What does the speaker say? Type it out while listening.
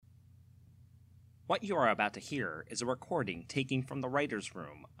What you are about to hear is a recording taken from the writer's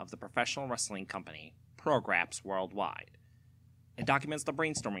room of the professional wrestling company Prograps Worldwide. It documents the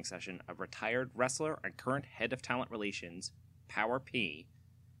brainstorming session of retired wrestler and current head of talent relations, Power P,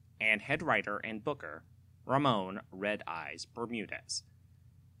 and head writer and booker, Ramon Red Eyes Bermudez.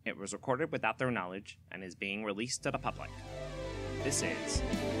 It was recorded without their knowledge and is being released to the public. This is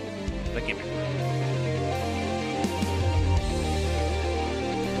The Giving Room.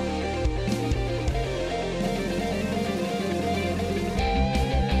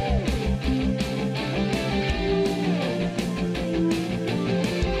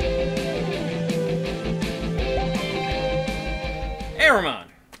 Ramon.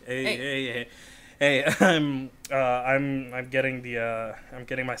 Hey, I'm getting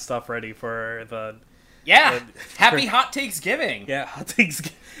my stuff ready for the Happy Hottakes-Giving. Yeah,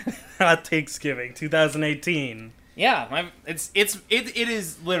 Hottakes-Giving 2018. Yeah, it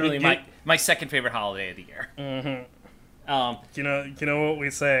is literally my second favorite holiday of the year. Mm-hmm. You know what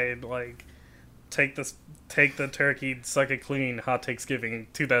we say, like, take the turkey, suck it clean, Hottakes-Giving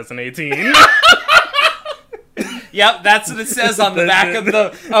 2018. Yep, that's what it says on the back of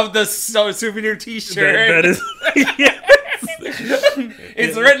the souvenir T-shirt. That is, yes.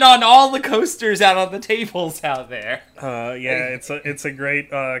 It's written on all the coasters out on the tables out there. It's a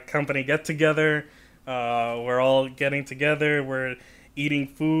great company get together. We're all getting together. We're eating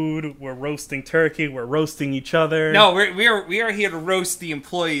food. We're roasting turkey. We're roasting each other. No, we are here to roast the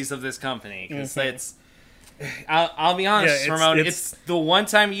employees of this company because it's. I'll be honest, Ramon. It's the one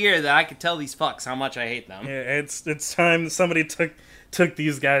time a year that I could tell these fucks how much I hate them. Yeah, it's time somebody took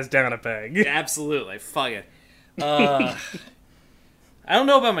these guys down a peg. Yeah, absolutely, fuck it. I don't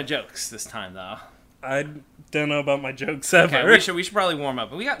know about my jokes this time though. I don't know about my jokes ever. Okay, we should probably warm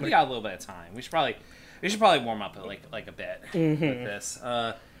up. But we got a little bit of time. We should probably warm up like a bit with this.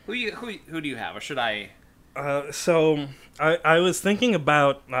 Who do you have, or should I? So I was thinking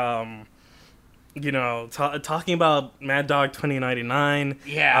about talking about Mad Dog 2099.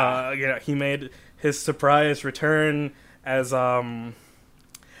 Yeah. He made his surprise return as LA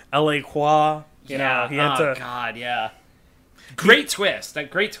Qua. He had to. God, yeah. Great twist.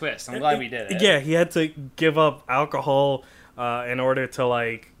 Great twist. I'm glad we did it. Yeah, he had to give up alcohol in order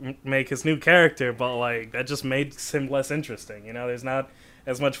to make his new character, but that just made him less interesting. There's not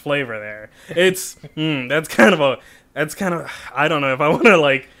as much flavor there. It's that's kind of I don't know if I want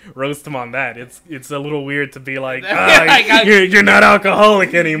to roast him on that. It's a little weird to be like, you're not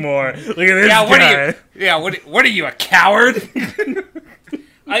alcoholic anymore. Look at this guy. What are you, a coward?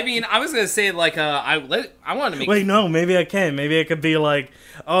 I mean, I was gonna say I want to make. Wait, no, maybe I can. Maybe I could be like,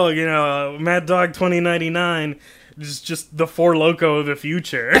 Mad Dog 2099 is just the Four Loko of the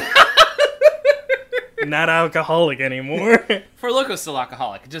future. Not alcoholic anymore. Four Loko's still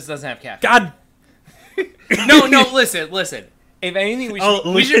alcoholic. It just doesn't have caffeine. God. No, listen. If anything,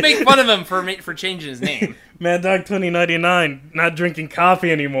 we should make fun of him for changing his name. Mad Dog 2099, not drinking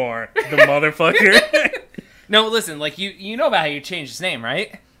coffee anymore, the motherfucker. No, listen, you know about how you changed his name,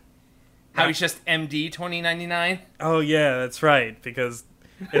 right? How he's just MD 2099? Oh, yeah, that's right, because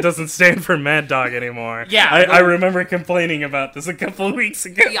it doesn't stand for Mad Dog anymore. Yeah. I remember complaining about this a couple of weeks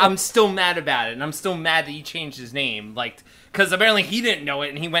ago. I'm still mad about it, and I'm still mad that he changed his name, because apparently he didn't know it,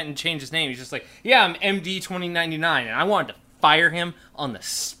 and he went and changed his name. He's just like, yeah, I'm MD 2099, and I wanted to fire him on the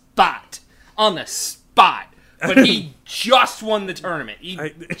spot. But he just won the tournament. He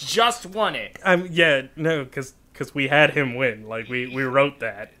just won it. Because we had him win. We wrote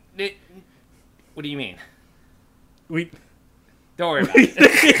that. What do you mean? Don't worry about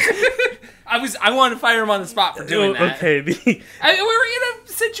it. I wanted to fire him on the spot for doing that. Okay. We were in a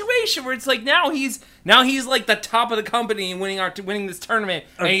situation where it's now he's the top of the company and winning this tournament,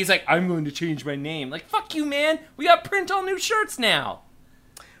 and he's like, I'm going to change my name. Fuck you, man. We got print all new shirts now.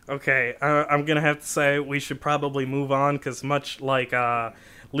 Okay, I'm gonna have to say we should probably move on, because much like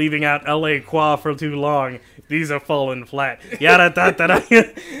leaving out LA Qua for too long, these are falling flat.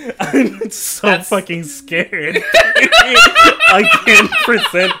 I'm so fucking scared. I can't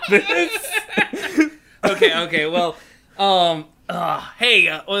present this. Okay, well, hey,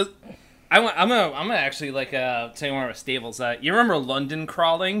 I'm gonna actually tell you one of our staples. You remember London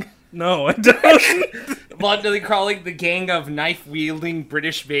Crawling? No, I don't. London Crawling, the gang of knife-wielding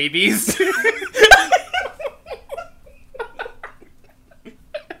British babies.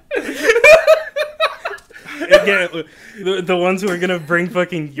 Yeah, the ones who are gonna bring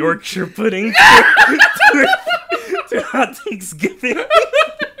fucking Yorkshire pudding to Hottakes-Giving.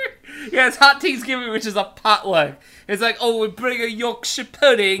 Yeah, it's Hottakes-Giving, which is a potluck. It's we bring a Yorkshire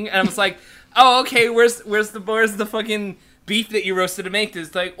pudding, and I was like, oh, okay, where's the fucking beef that you roasted to make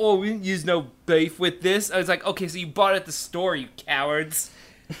this. Like, oh, we didn't use no beef with this. I was like, okay, so you bought it at the store, you cowards.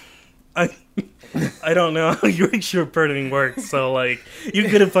 I don't know how your short-burning works, so, like, you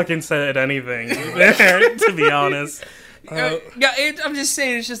could have fucking said anything there, to be honest. I'm just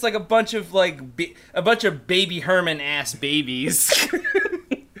saying, it's just like a bunch of Baby Herman ass babies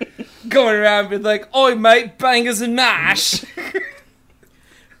going around with like, "Oi, mate, bangers and mash."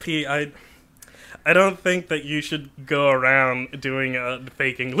 P, I don't think that you should go around doing a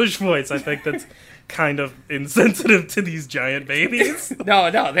fake English voice. I think that's kind of insensitive to these giant babies.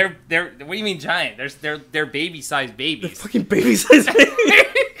 No, they're what do you mean giant? They're baby-sized babies. They're fucking baby-sized babies.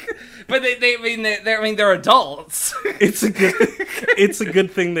 But they're adults. It's a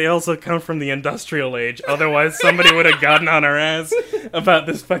good thing they also come from the industrial age. Otherwise, somebody would have gotten on our ass about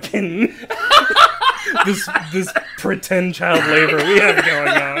this fucking this pretend child labor we have going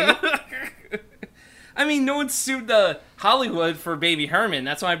on. I mean, no one sued Hollywood for Baby Herman.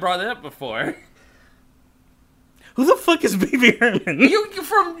 That's why I brought it up before. Who the fuck is Baby Herman? You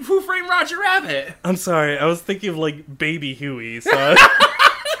from Who Framed Roger Rabbit? I'm sorry, I was thinking of like Baby Huey.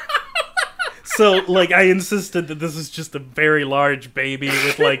 So, like, I insisted that this is just a very large baby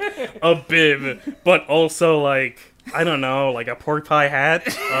with like a bib, but also like, I don't know, like a pork pie hat,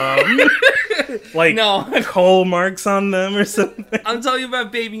 like coal marks on them or something. I'm telling you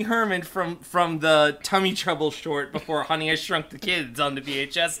about Baby Herman from the Tummy Trouble short before Honey I Shrunk the Kids on the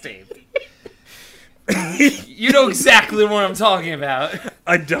VHS tape. You know exactly what I'm talking about.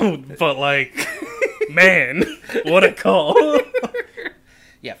 I don't, but like, man, what a call.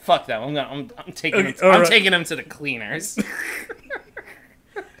 Yeah, fuck them. I'm taking them. I'm taking them to the cleaners.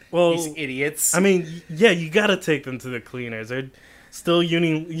 Well, these idiots. I mean, yeah, you gotta take them to the cleaners. They're still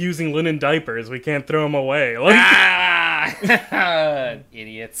using linen diapers. We can't throw them away. Like...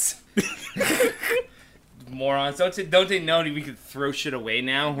 Idiots. Morons. Don't they know that we can throw shit away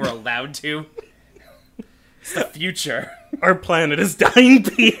now? We're allowed to. It's the future. Our planet is dying,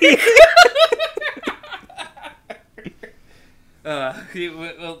 Pete. Well,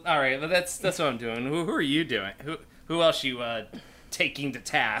 all right. Well, that's what I'm doing. Who are you doing? Who else you taking to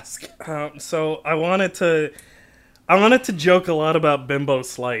task? So I wanted to joke a lot about Bimbo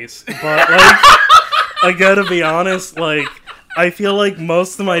Slice, but like, I gotta be honest, like, I feel like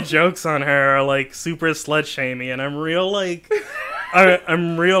most of my jokes on her are like super slut shamey, and I'm real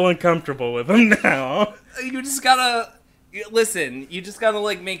uncomfortable with them now. You just gotta listen. You just gotta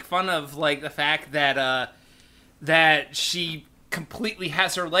like make fun of like the fact that that she completely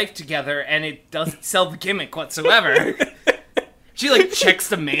has her life together and it doesn't sell the gimmick whatsoever. She like checks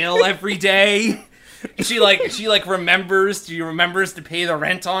the mail every day. She remembers to pay the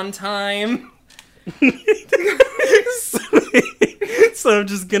rent on time. So I'm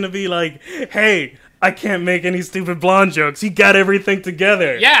just gonna be like, hey, I can't make any stupid blonde jokes. You got everything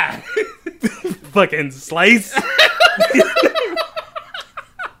together. Yeah. Fucking Slice.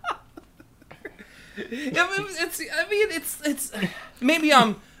 It's maybe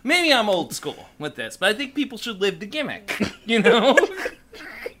I'm old school with this, but I think people should live the gimmick, you know?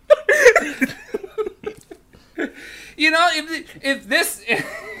 You know, if this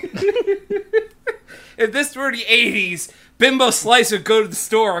were the 80s, Bimbo Slice would go to the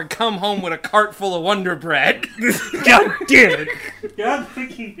store and come home with a cart full of Wonder Bread. God damn it. God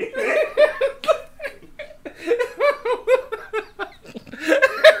fucking damn it.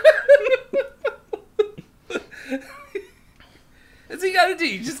 That's what you gotta do.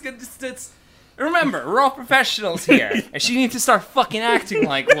 You just get it's remember, we're all professionals here, and she needs to start fucking acting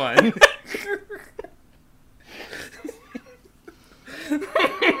like one.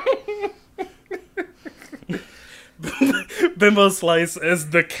 Bimbo Slice is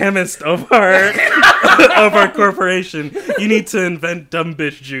the chemist of our corporation. You need to invent dumb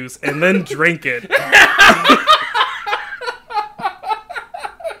bitch juice and then drink it.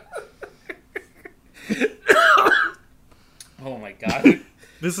 Oh my god.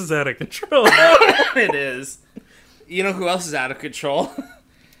 This is out of control. It is. You know who else is out of control?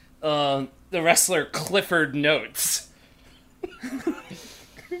 The wrestler Clifford Notes.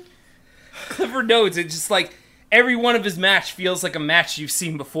 Clifford Notes, it's just like every one of his match feels like a match you've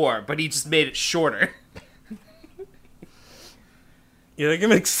seen before, but he just made it shorter. Yeah, that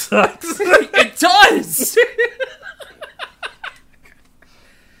gimmick sucks. It does!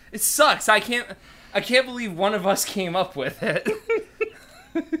 It sucks. I can't believe one of us came up with it.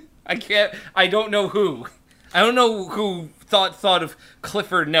 I don't know who. I don't know who thought of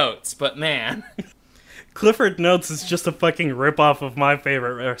Clifford Notes, but man. Clifford Notes is just a fucking ripoff of my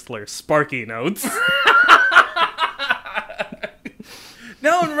favorite wrestler, Sparky Notes.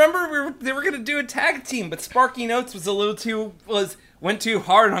 No, remember they were gonna do a tag team, but Sparky Notes went too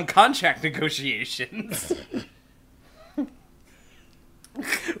hard on contract negotiations.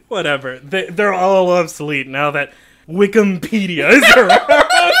 Whatever. They're all obsolete now that Wikipedia is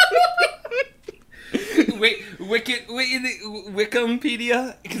around. Wait,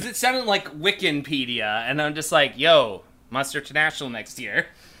 Wikipedia? Because it sounded like Wikipedia, and I'm just like, yo, Monster International next year.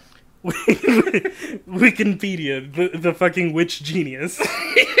 Wikipedia, the fucking witch genius.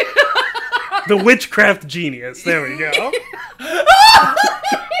 The witchcraft genius. There we go.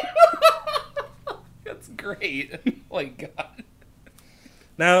 That's great. Oh my god.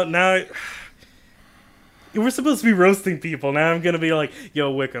 Now, we're supposed to be roasting people. Now I'm gonna be like, yo,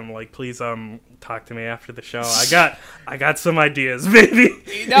 Wickham, like, please, talk to me after the show. I got some ideas,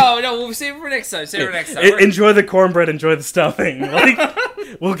 baby. No, we'll save it for next time. Enjoy the cornbread, enjoy the stuffing. Like,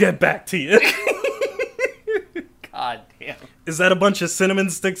 we'll get back to you. God damn. Is that a bunch of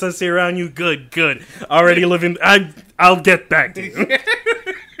cinnamon sticks I see around you? Good. Already living. I'll get back to you.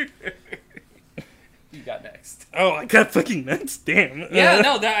 You got next. Oh, I got fucking next. Damn. Yeah,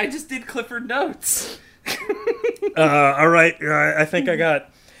 no, I just did Clifford Notes. All right. I think I got.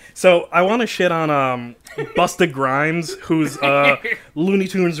 So I want to shit on Busta Grimes, who's a Looney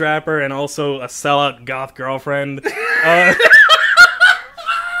Tunes rapper and also a sellout goth girlfriend.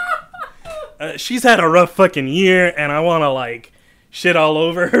 She's had a rough fucking year, and I want to like shit all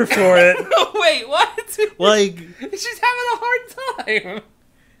over her for it. Wait, what? Like, she's having a hard time.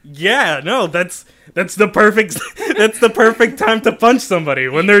 Yeah, no, that's the perfect time to punch somebody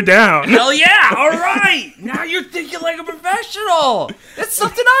when they're down. Hell yeah! All right, now you're thinking like a professional. That's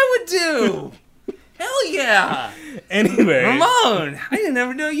something I would do. Hell yeah! Anyway, Ramon, I didn't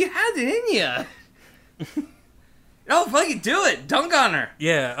ever know you had it in you. No, fucking do it. Dunk on her.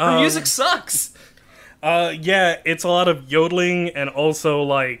 Yeah, her music sucks. Yeah, it's a lot of yodeling and also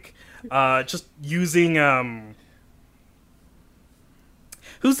like just using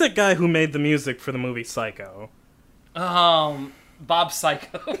Who's that guy who made the music for the movie Psycho? Bob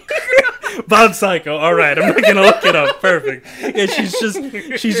Psycho. Bob Psycho. All right, I'm not gonna look it up. Perfect. Yeah,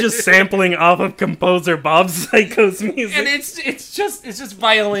 she's just sampling off of composer Bob Psycho's music, and it's just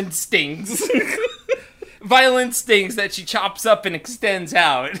violin stings. Violin stings that she chops up and extends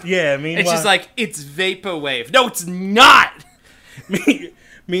out. Yeah, meanwhile, and she's like, it's vaporwave. No, it's not.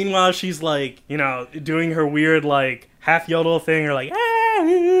 Meanwhile, she's like, you know, doing her weird like half yodel thing, or like,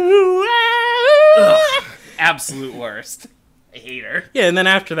 ugh, absolute worst. I hate her. Yeah, and then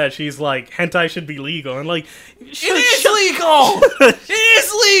after that, she's like, hentai should be legal, and like, it is legal. It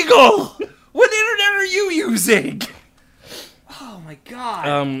is legal. What internet are you using? Oh my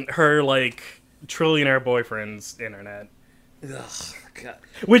god. Her like trillionaire boyfriend's internet. Ugh, God.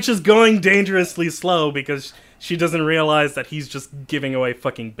 Which is going dangerously slow because she doesn't realize that he's just giving away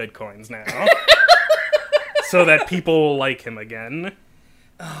fucking bitcoins now. So that people will like him again.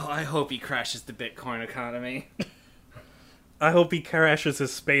 Oh, I hope he crashes the Bitcoin economy. I hope he crashes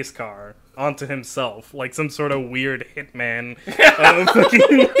his space car onto himself, like some sort of weird hitman.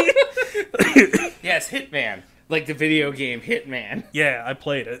 Yes, Hitman. Like the video game Hitman. Yeah, I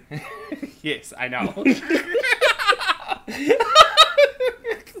played it. Yes, I know.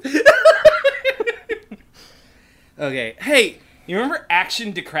 Okay, hey, you remember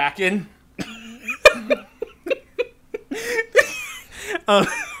Action to Kraken?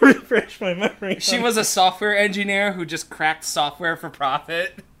 Refresh my memory. She was a software engineer who just cracked software for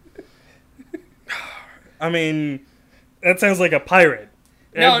profit. I mean, that sounds like a pirate.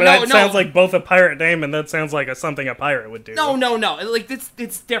 No, but that sounds like both a pirate name, and that sounds like something a pirate would do. No. Like,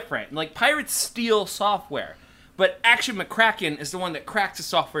 it's different. Like, pirates steal software, but Action McCracken is the one that cracks the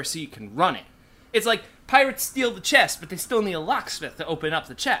software so you can run it. It's like, pirates steal the chest, but they still need a locksmith to open up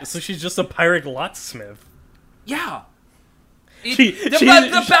the chest. So she's just a pirate locksmith. Yeah.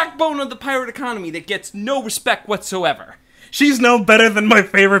 The backbone of the pirate economy that gets no respect whatsoever. She's no better than my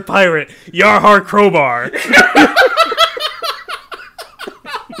favorite pirate, Yarhar Crowbar.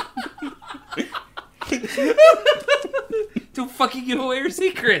 Don't fucking give away her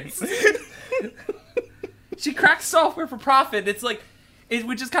secrets. She cracks software for profit. It's like,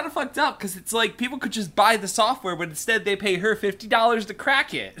 which is kind of fucked up because it's like people could just buy the software, but instead they pay her $50 to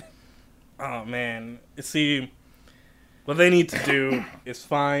crack it. Oh man, see, what they need to do is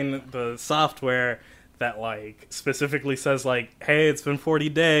find the software that like specifically says like, hey, it's been 40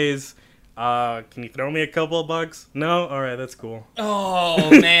 days. Can you throw me a couple of bucks? No? All right, that's cool. Oh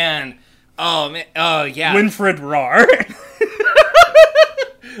man. Oh yeah. Winfred Rar.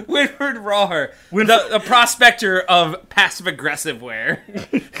 Winfred Rar. The prospector of passive aggressive wear.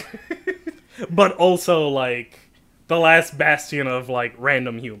 But also like the last bastion of, like,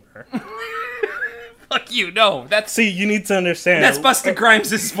 random humor. Fuck you, no. See, you need to understand. That's Busta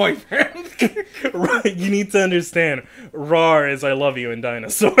Grimes' boyfriend. Right, you need to understand. Rawr is I love you in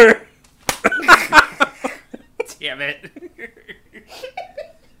Dinosaur. Damn it.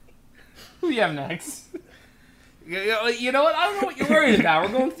 Who do you have next? You know what? I don't know what you're worried about.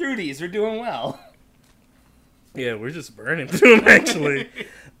 We're going through these. We're doing well. Yeah, we're just burning through them, actually.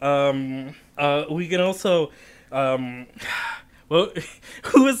 We can also... well,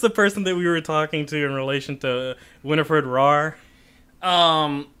 who was the person that we were talking to in relation to Winifred Rawr?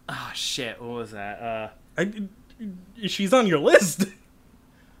 Oh, shit. What was that? She's on your list.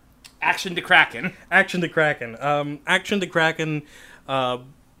 Action to Kraken. Action to Kraken. Action to Kraken, I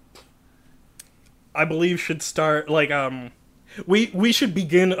believe should start, like, we should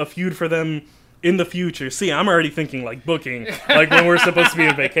begin a feud for them in the future. See, I'm already thinking, like, booking, like, when we're supposed to be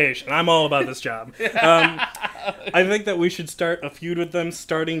on vacation. I'm all about this job. I think that we should start a feud with them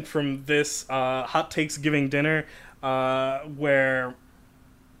starting from this Hottakes-Giving dinner, where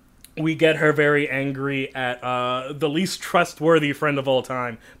we get her very angry at the least trustworthy friend of all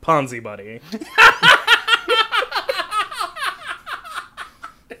time, Ponzi Buddy.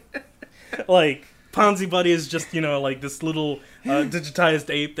 Like, Ponzi Buddy is just, like this little digitized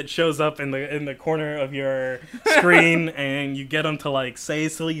ape that shows up in the corner of your screen, and you get him to, like, say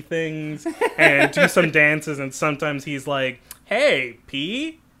silly things and do some dances, and sometimes he's like, "Hey,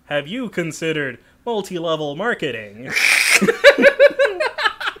 P, have you considered multi-level marketing?"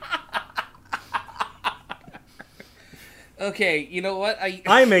 Okay, you know what?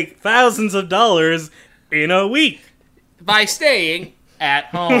 I make thousands of dollars in a week by staying at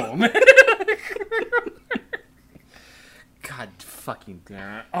home. God fucking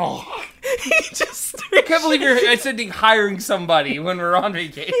damn it. Oh. I can't believe you're sending hiring somebody when we're on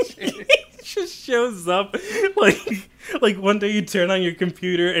vacation. He just shows up like one day you turn on your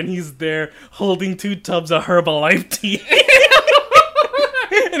computer and he's there holding 2 tubs of Herbalife tea.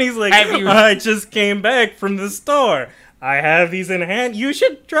 And he's like, I just came back from the store. I have these in hand. You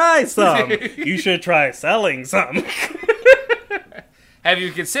should try some. You should try selling some. Have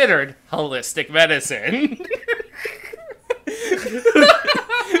you considered holistic medicine?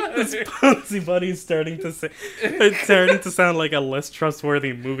 This Ponzi Buddy is starting to sound like a less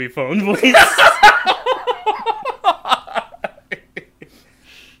trustworthy movie phone voice.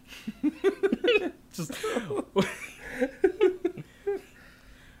 Just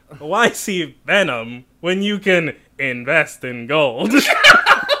why see Venom when you can invest in gold?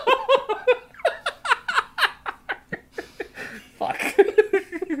 Fuck.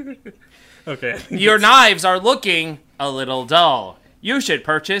 Okay. Your knives are looking a little dull. You should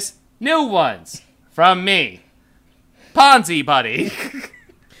purchase new ones from me, Ponzi Buddy.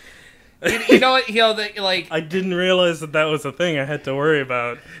 you know what? Like, I didn't realize that was a thing I had to worry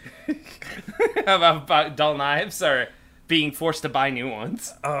about. about dull knives or being forced to buy new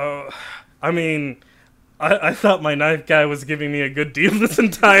ones. I mean, I thought my knife guy was giving me a good deal this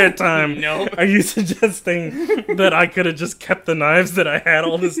entire time. No. Are you suggesting that I could have just kept the knives that I had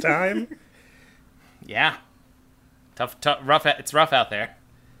all this time? Yeah. Tough, rough. It's rough out there.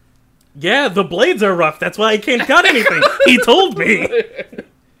 Yeah, the blades are rough. That's why I can't cut anything. He told me.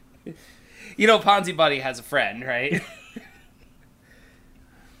 You know, Ponzi Buddy has a friend, right?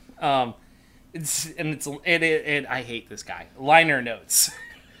 I hate this guy. Liner notes.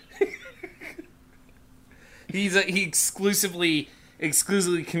 He exclusively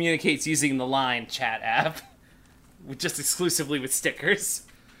communicates using the Line chat app, just exclusively with stickers.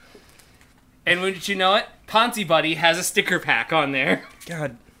 And wouldn't you know it, Ponzi Buddy has a sticker pack on there.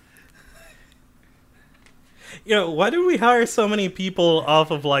 God. Why do we hire so many people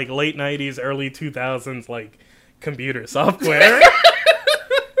off of, like, late 90s, early 2000s, like, computer software?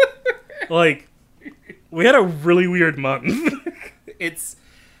 Like, we had a really weird month.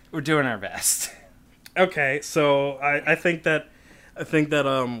 We're doing our best. Okay, so I think that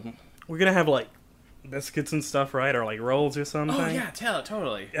we're gonna have, like, biscuits and stuff, right? Or, like, rolls or something. Oh, yeah,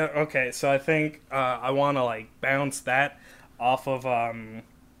 totally. Yeah, okay, so I think I want to, like, bounce that off of,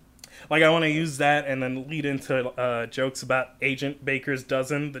 like, I want to use that and then lead into jokes about Agent Baker's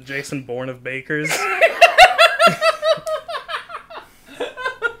Dozen, the Jason Bourne of bakers.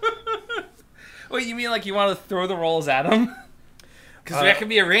 Wait, you mean like you want to throw the rolls at him? Because that can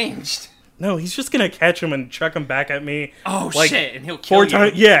be arranged. No, he's just gonna catch him and chuck him back at me. Oh, like, shit, and he'll kill 4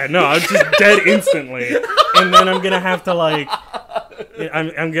 times. Yeah, no, I'm just dead instantly. And then I'm gonna have to, like...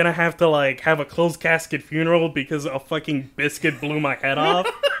 I'm gonna have to, like, have a closed casket funeral because a fucking biscuit blew my head off.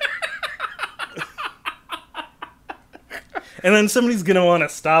 And then somebody's gonna want to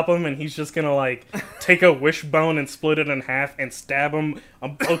stop him, and he's just gonna, like, take a wishbone and split it in half and stab him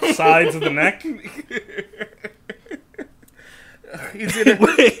on both sides of the neck. He's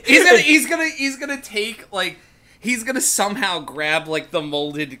gonna take like. He's gonna somehow grab, like, the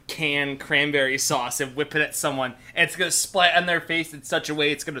molded canned cranberry sauce and whip it at someone, and it's gonna splat on their face in such a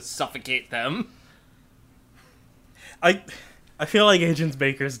way it's gonna suffocate them. I feel like Agent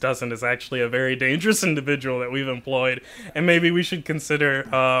Baker's dozen is actually a very dangerous individual that we've employed, and maybe we should consider,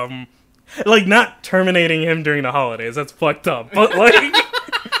 like, not terminating him during the holidays. That's fucked up. But, like...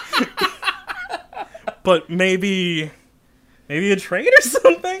 but maybe a trade or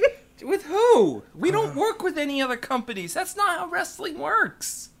something? With who? We don't work with any other companies. That's not how wrestling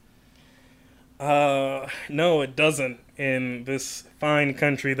works. No, it doesn't. In this fine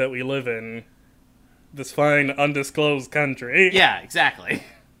country that we live in. This fine, undisclosed country. Yeah, exactly.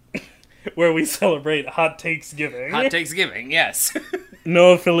 Where we celebrate Hottakes-Giving. Hottakes-Giving, yes.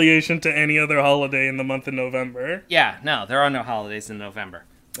 No affiliation to any other holiday in the month of November. Yeah, no, there are no holidays in November.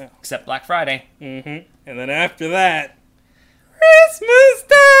 No. Except Black Friday. Mm-hmm. And then after that... Christmas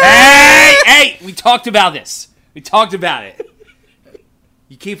time! Hey! We talked about this. We talked about it.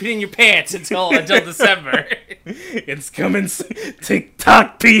 You keep it in your pants until December. It's coming.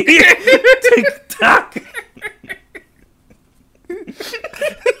 Tick-tock, Pete. Tick-tock.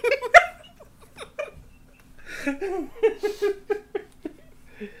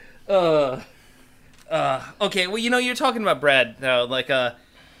 Okay, well, you're talking about bread, though. Like,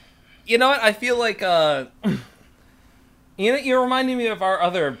 you know what? I feel like, you're reminding me of our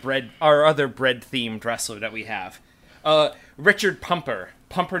other bread-themed wrestler that we have. Richard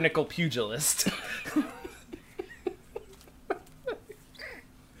Pumpernickel Pugilist.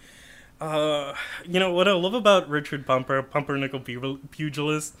 What I love about Richard Pumpernickel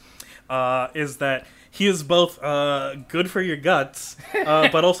Pugilist, is that he is both good for your guts,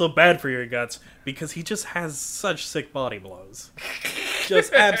 but also bad for your guts, because he just has such sick body blows.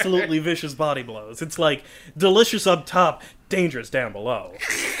 Just absolutely vicious body blows. It's like delicious up top, dangerous down below.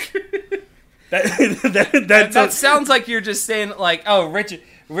 That sounds like you're just saying, like, oh,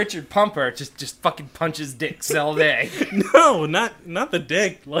 Richard Pumper just fucking punches dicks all day. No, not the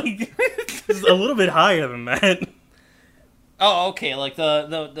dick. Like, it's a little bit higher than that. Oh, okay, like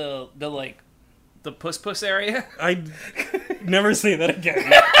the puss area. I never say that again.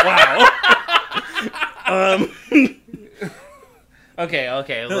 Wow.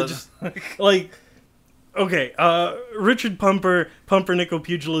 Okay. No, just, like, okay. Richard Pumpernickel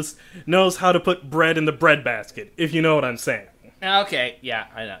Pugilist knows how to put bread in the bread basket, if you know what I'm saying. Okay, yeah,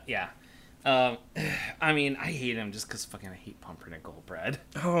 I know, yeah. I mean, I hate him just because fucking I hate pumpernickel bread.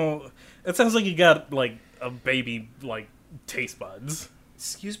 Oh, it sounds like you got, like, a baby, like, taste buds.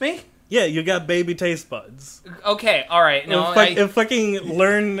 Excuse me? Yeah, you got baby taste buds. Okay, alright. No, fucking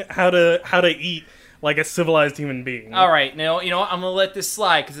learn how to eat like a civilized human being. Alright, no, you know what? I'm gonna let this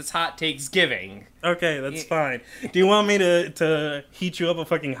slide because it's Hottakes-Giving. Okay, that's fine. Do you want me to heat you up a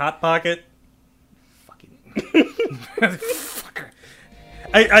fucking Hot Pocket? Fucking motherfucker.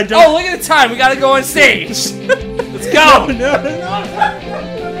 I don't... Oh, look at the time. We gotta go on stage. Let's go.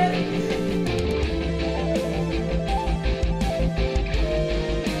 No.